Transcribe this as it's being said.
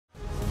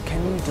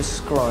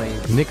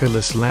describe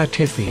Nicholas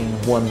Latifi in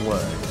one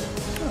word?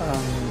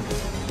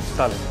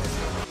 Talent.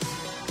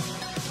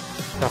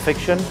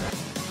 Affection.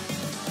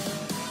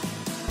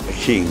 A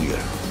king.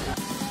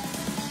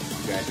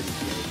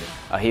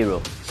 A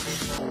hero.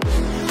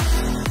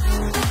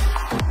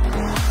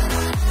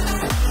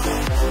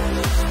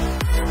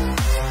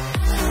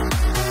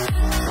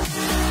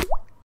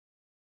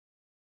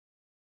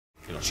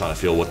 Trying to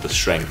feel what the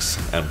strengths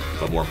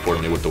but more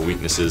importantly what the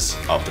weaknesses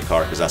of the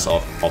car, because that's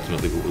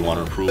ultimately what we want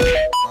to improve.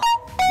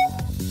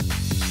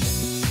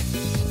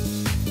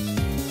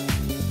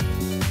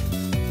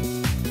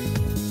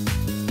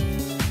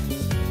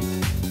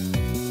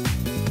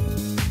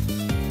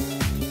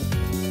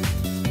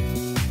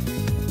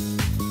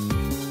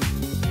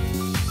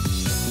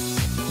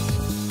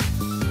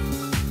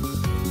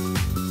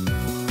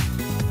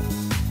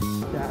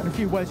 Yeah, and a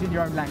few words in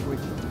your own language.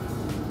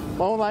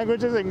 My own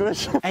language is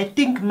English. I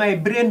think my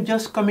brain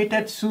just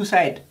committed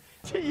suicide.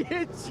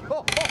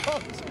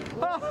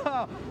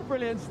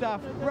 Brilliant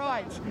stuff.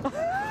 Right.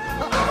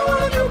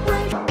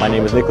 My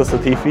name is Nicholas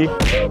Latifi.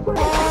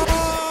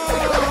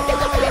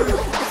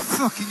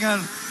 Fucking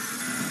hell.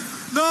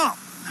 No!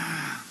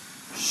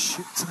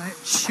 Shit, mate.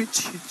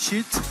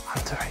 Shit.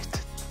 Underrated.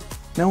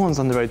 No one's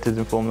underrated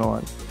in Formula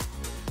 1.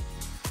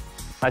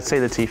 I'd say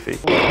Latifi.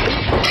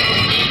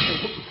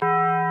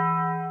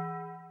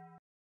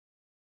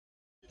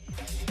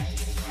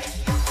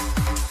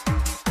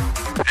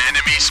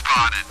 Enemy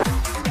spotted.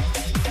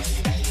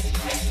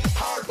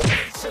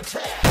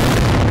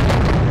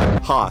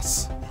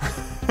 Haas.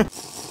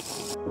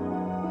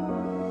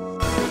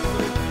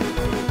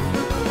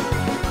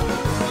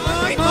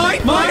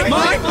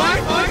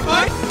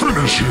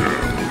 Finish him.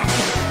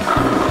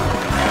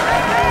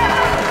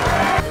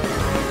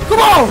 Come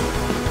on!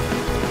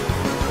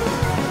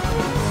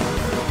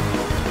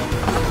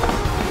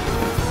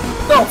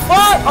 The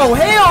fuck? Oh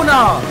hell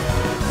no!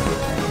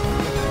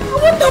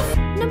 What the f?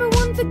 Number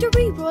 1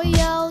 victory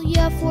royale.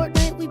 Yeah,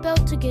 Fortnite, we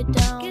bout to get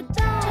down. 10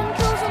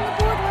 kills on the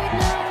board right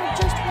now.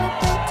 Just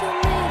wiped out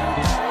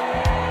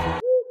tomato.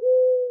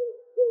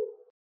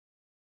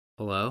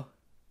 Hello?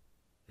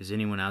 Is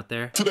anyone out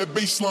there? To that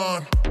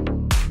baseline.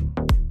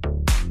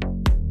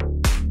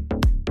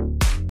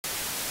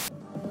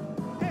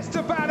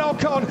 Esteban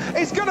Ocon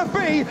is going to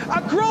be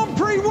a Grand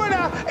Prix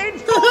winner in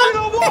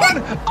Formula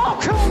 1.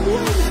 Ocon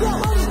wins the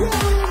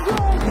Hungarian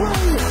Grand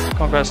Prix.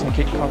 Congrats,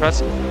 Nikki.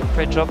 Congrats.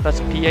 Great job. That's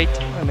a P8.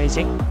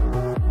 Amazing.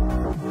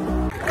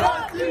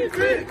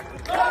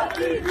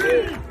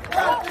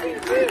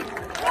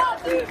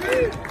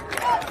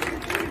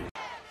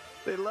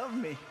 They love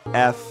me.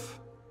 F.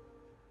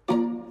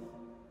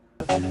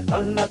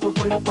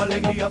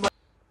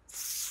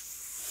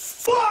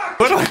 Fuck!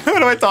 What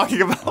am I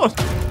talking about?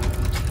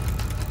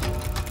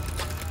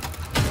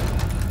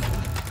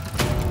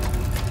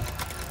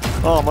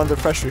 Oh, I'm under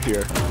pressure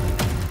here.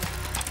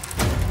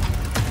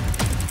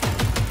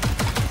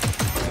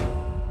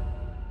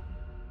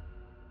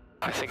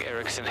 I think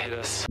Ericsson hit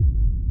us.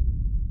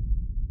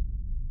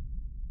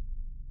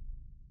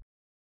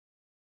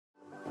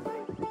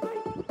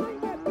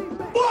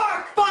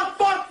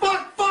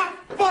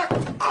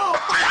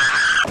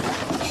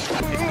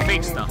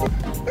 Fake stuff.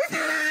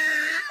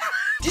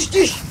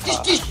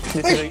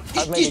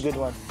 I've made a good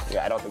one.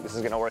 Yeah, I don't think this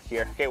is gonna work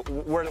here. Okay,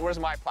 where's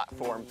my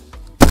platform?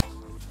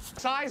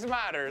 Size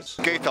matters.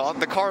 Gaetan,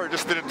 the car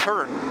just didn't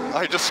turn.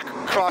 I just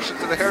crashed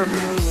into the hairpin.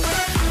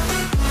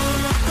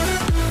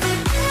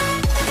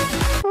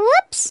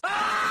 Whoops!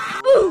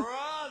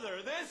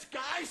 Brother, this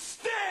guy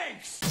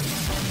stinks!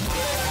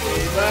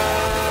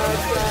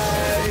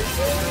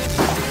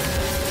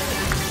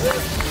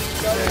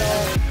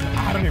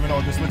 I don't even know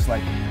what this looks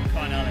like. Come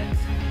on, Alex.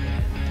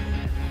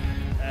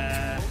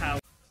 How?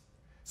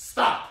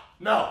 Stop!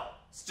 No!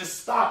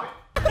 Just stop it!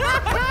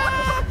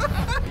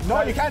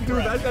 No, you can't do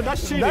that.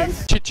 That's cheating.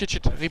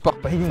 Cheat.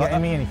 Report. But he didn't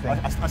get me anything.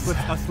 I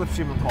slipped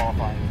him in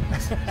qualifying.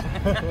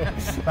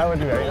 That would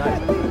be very nice.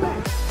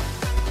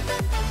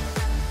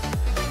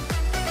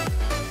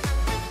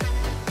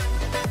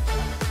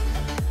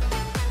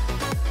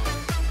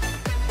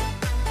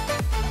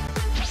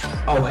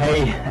 Oh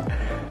hey.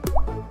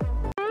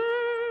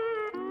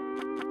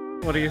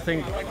 What do you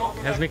think?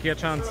 Has Nicky a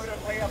chance?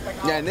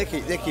 Yeah,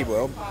 Nicky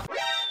will.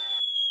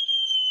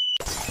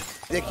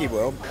 Nicky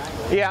will.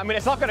 Yeah, I mean,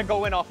 it's not gonna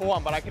go in off of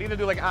one, but I could either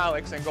do like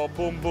Alex and go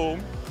boom,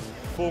 boom,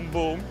 boom,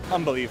 boom.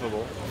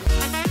 Unbelievable.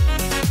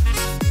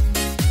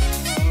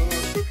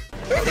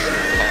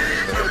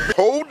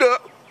 Hold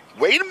up.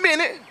 Wait a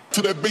minute.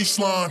 To that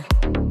baseline.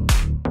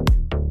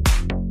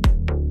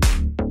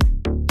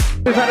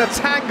 We've had a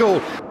tangle.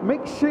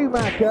 Mick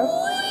Schumacher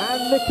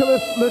and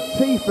Nicholas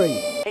Latifi.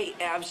 Hey,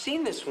 I've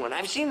seen this one.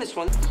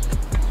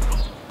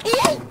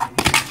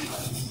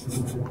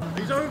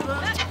 He's over.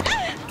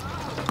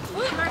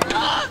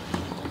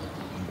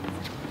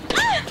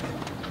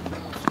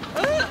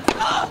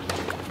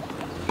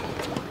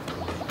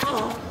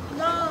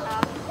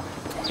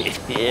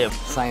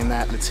 Saying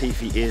that,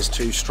 Latifi is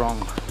too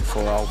strong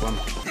for Albon.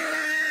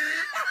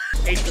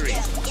 8-3.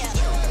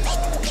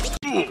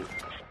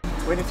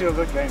 We need to do a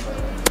good game, by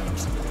the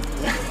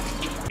way.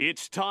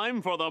 It's time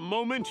for the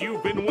moment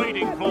you've been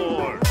waiting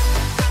for.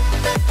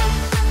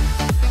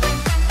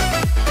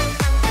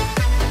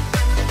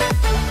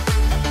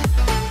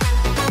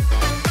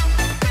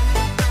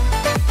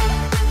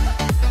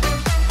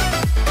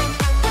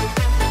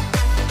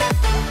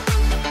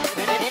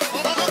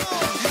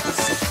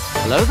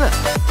 Hello there.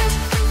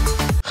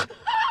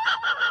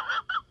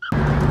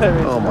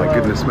 Oh my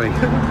goodness me.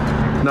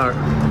 No.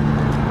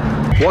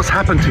 What's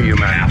happened to you,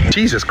 man?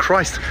 Jesus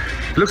Christ.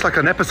 It looks like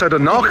an episode of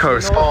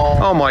Narcos.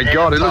 Oh my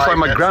God, it looks like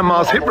my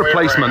grandma's hip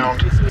replacement.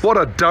 What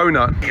a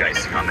donut.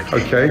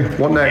 Okay,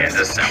 what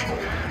next?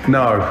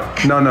 No,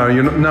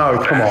 you're not,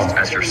 no, come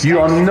on. You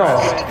are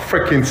not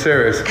freaking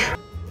serious.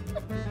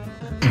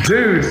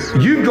 Dude,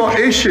 you've got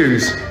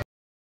issues.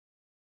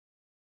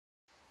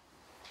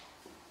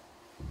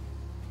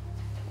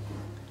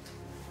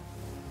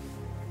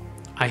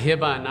 I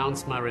hereby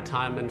announce my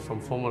retirement from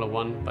Formula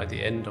One by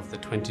the end of the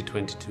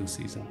 2022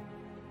 season.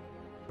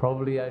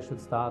 Probably I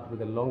should start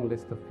with a long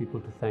list of people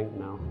to thank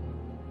now,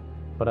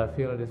 but I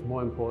feel it is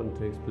more important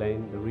to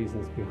explain the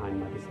reasons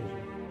behind my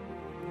decision.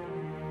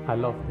 I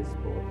love this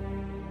sport.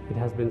 It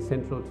has been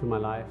central to my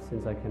life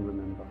since I can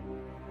remember.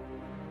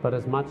 But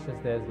as much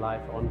as there's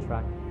life on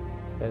track,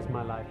 there's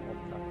my life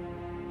off track.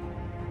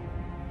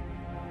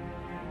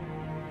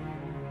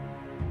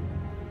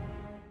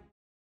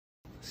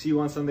 See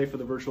you on Sunday for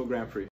the virtual Grand Prix.